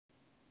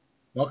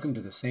Welcome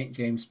to the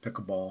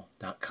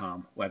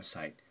stjameспickleball.com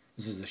website.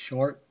 This is a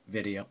short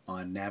video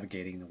on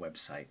navigating the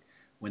website.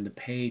 When the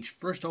page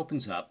first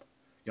opens up,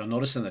 you'll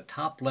notice in the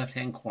top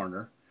left-hand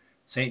corner,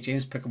 St.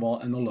 James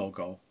Pickleball and the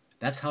logo.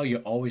 That's how you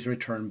always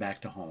return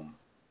back to home.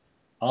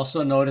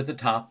 Also note at the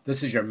top,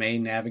 this is your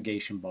main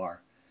navigation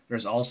bar.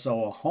 There's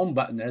also a home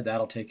button there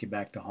that'll take you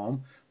back to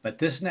home, but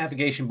this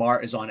navigation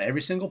bar is on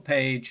every single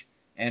page,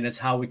 and it's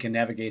how we can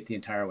navigate the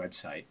entire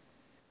website.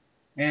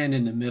 And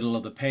in the middle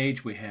of the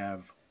page, we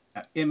have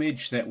an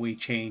image that we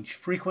change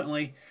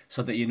frequently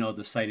so that you know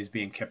the site is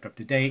being kept up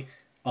to date.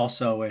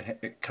 Also,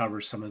 it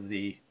covers some of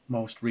the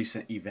most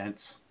recent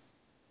events.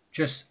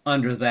 Just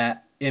under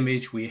that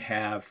image, we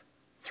have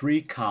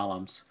 3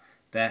 columns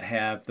that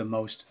have the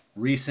most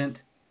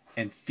recent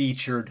and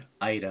featured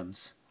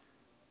items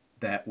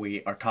that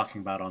we are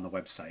talking about on the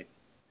website.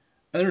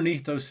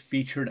 Underneath those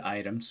featured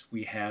items,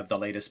 we have the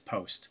latest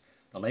post.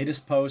 The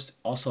latest post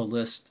also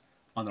lists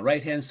on the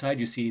right-hand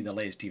side, you see the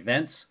latest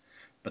events,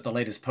 but the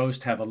latest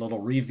post have a little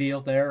reveal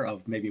there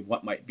of maybe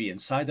what might be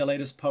inside the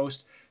latest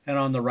post. And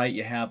on the right,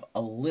 you have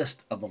a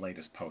list of the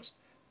latest post.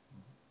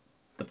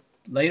 The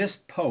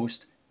latest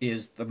post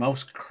is the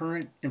most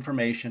current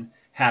information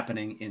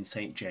happening in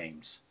St.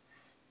 James,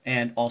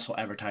 and also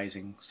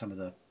advertising some of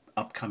the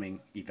upcoming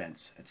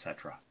events,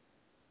 etc.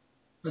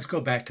 Let's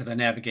go back to the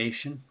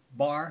navigation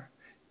bar,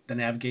 the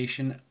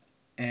navigation,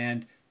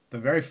 and the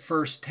very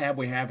first tab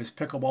we have is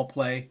Pickleball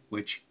Play,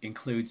 which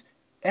includes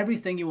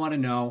everything you want to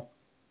know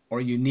or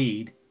you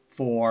need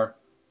for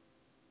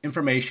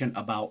information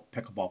about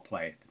pickleball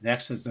play.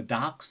 Next is the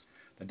docs.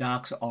 The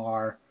docs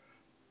are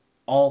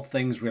all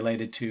things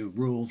related to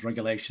rules,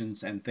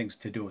 regulations, and things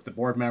to do with the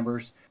board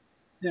members.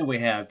 Then we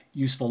have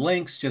useful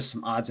links, just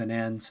some odds and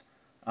ends.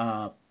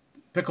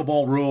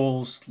 Pickleball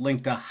rules,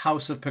 link to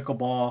House of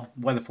Pickleball,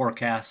 weather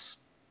forecasts.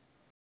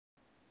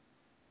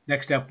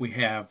 Next up, we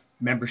have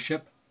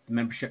membership, the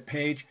membership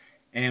page,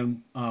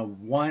 and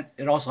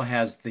it also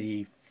has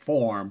the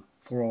form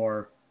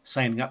for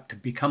signing up to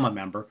become a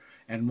member.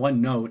 And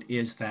one note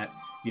is that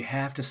you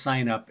have to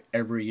sign up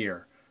every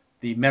year.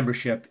 The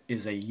membership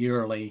is a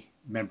yearly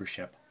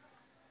membership.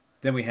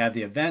 Then we have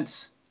the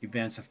events.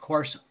 Events, of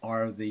course,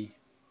 are the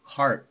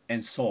heart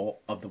and soul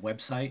of the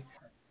website.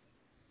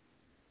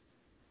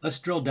 Let's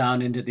drill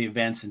down into the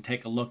events and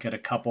take a look at a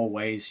couple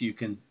ways you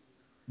can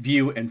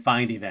view and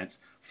find events.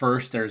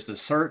 First, there's the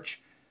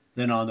search.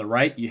 Then on the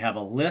right, you have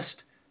a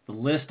list. The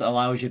list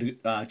allows you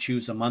to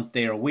choose a month,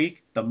 day, or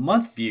week. The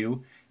month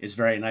view is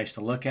very nice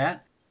to look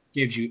at.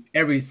 Gives you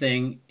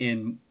everything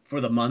for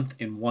the month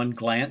in one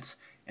glance.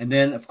 And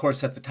then, of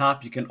course, at the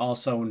top, you can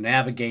also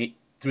navigate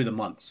through the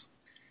months.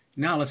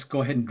 Now let's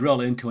go ahead and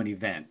drill into an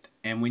event.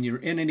 And when you're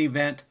in an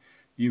event,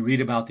 you read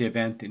about the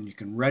event and you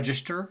can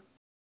register.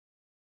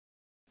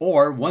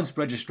 Or once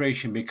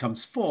registration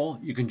becomes full,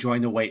 you can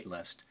join the wait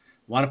list.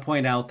 I want to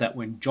point out that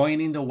when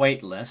joining the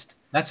wait list,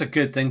 that's a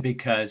good thing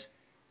because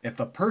if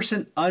a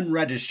person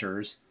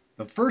unregisters,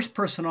 the first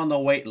person on the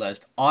wait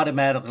list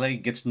automatically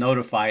gets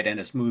notified and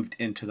is moved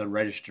into the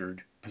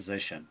registered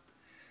position.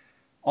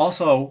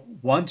 Also,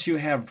 once you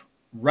have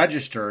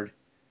registered,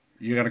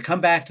 you're going to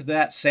come back to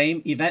that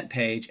same event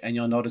page and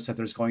you'll notice that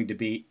there's going to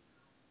be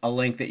a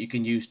link that you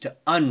can use to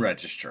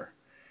unregister.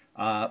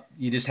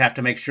 You just have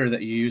to make sure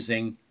that you're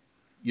using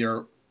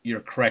your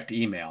correct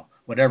email.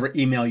 Whatever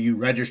email you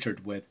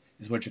registered with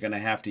is what you're going to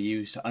have to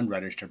use to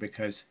unregister,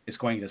 because it's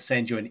going to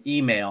send you an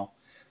email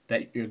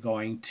that you're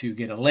going to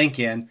get a link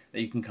in that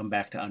you can come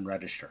back to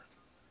unregister.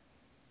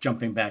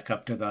 Jumping back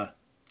up to the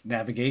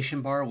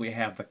navigation bar, we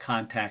have the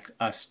Contact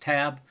Us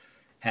tab.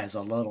 Has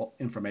a little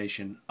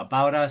information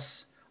about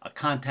us, a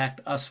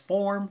Contact Us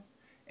form,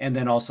 and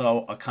then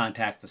also a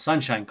Contact the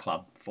Sunshine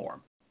Club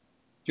form.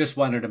 Just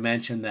wanted to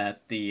mention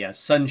that the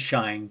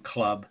Sunshine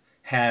Club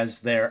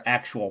has their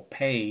actual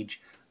page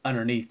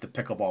underneath the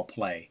Pickleball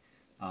Play,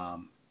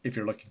 if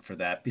you're looking for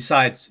that.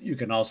 Besides, you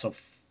can also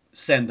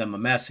send them a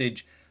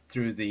message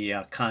through the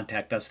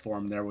Contact Us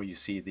form there where you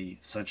see the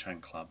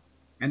Sunshine Club.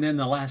 And then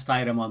the last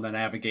item on the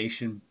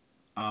navigation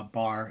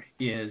bar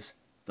is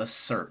the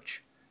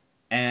search.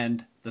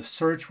 And the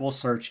search will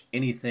search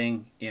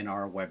anything in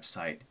our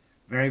website.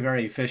 Very,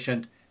 very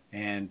efficient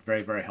and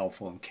very, very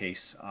helpful in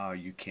case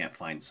you can't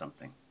find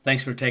something.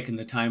 Thanks for taking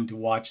the time to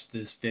watch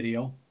this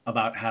video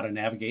about how to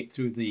navigate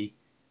through the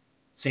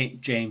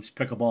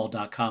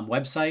stjameспickleball.com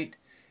website.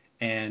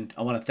 And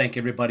I want to thank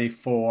everybody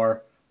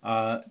for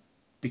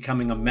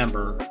becoming a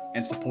member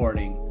and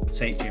supporting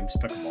St. James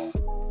Pickleball.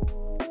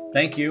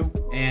 Thank you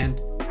and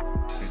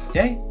good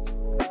day.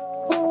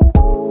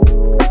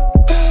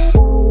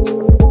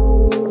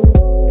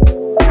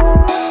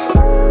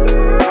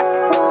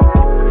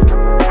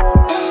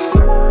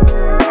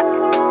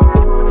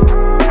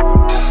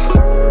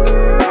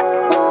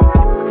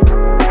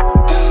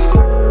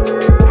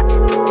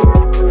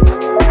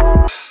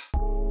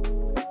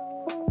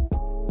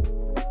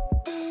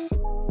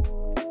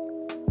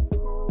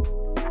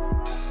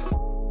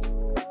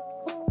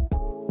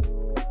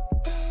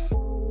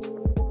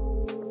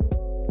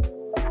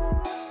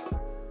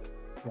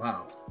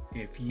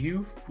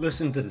 you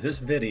listened to this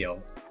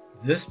video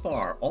this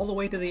far, all the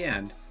way to the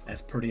end,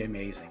 that's pretty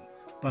amazing.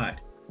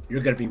 But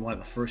you're going to be one of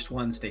the first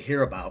ones to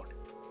hear about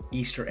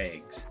Easter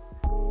eggs.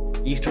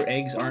 Easter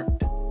eggs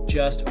aren't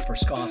just for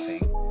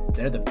scoffing.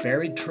 They're the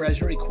buried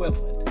treasure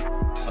equivalent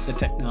of the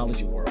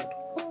technology world,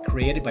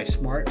 created by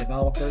smart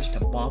developers to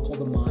boggle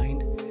the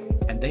mind,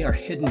 and they are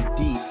hidden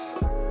deep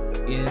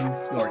in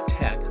your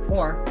tech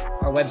or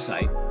our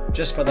website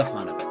just for the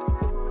fun of it.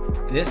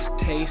 This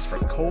taste for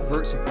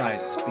covert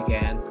surprises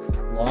began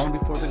long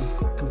before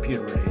the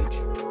computer age,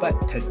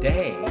 but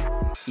today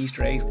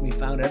Easter eggs can be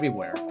found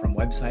everywhere, from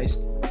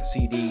websites to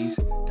CDs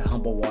to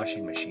humble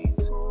washing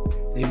machines.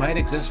 They might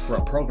exist for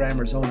a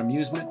programmer's own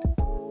amusement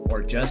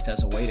or just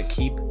as a way to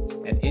keep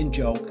an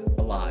in-joke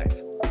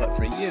alive. But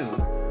for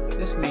you,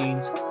 this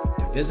means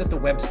to visit the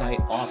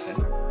website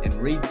often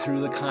and read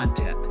through the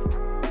content.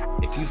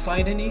 If you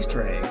find an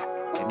Easter egg,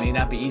 it may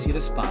not be easy to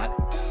spot,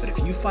 but if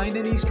you find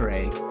an Easter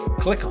egg,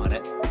 click on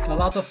it,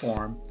 fill out the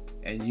form,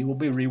 and you will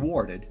be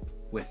rewarded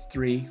with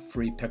 3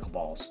 free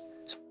pickleballs.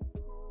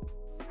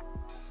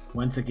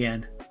 Once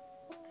again,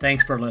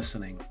 thanks for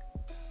listening,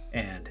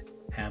 and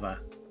have a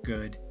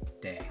good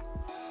day.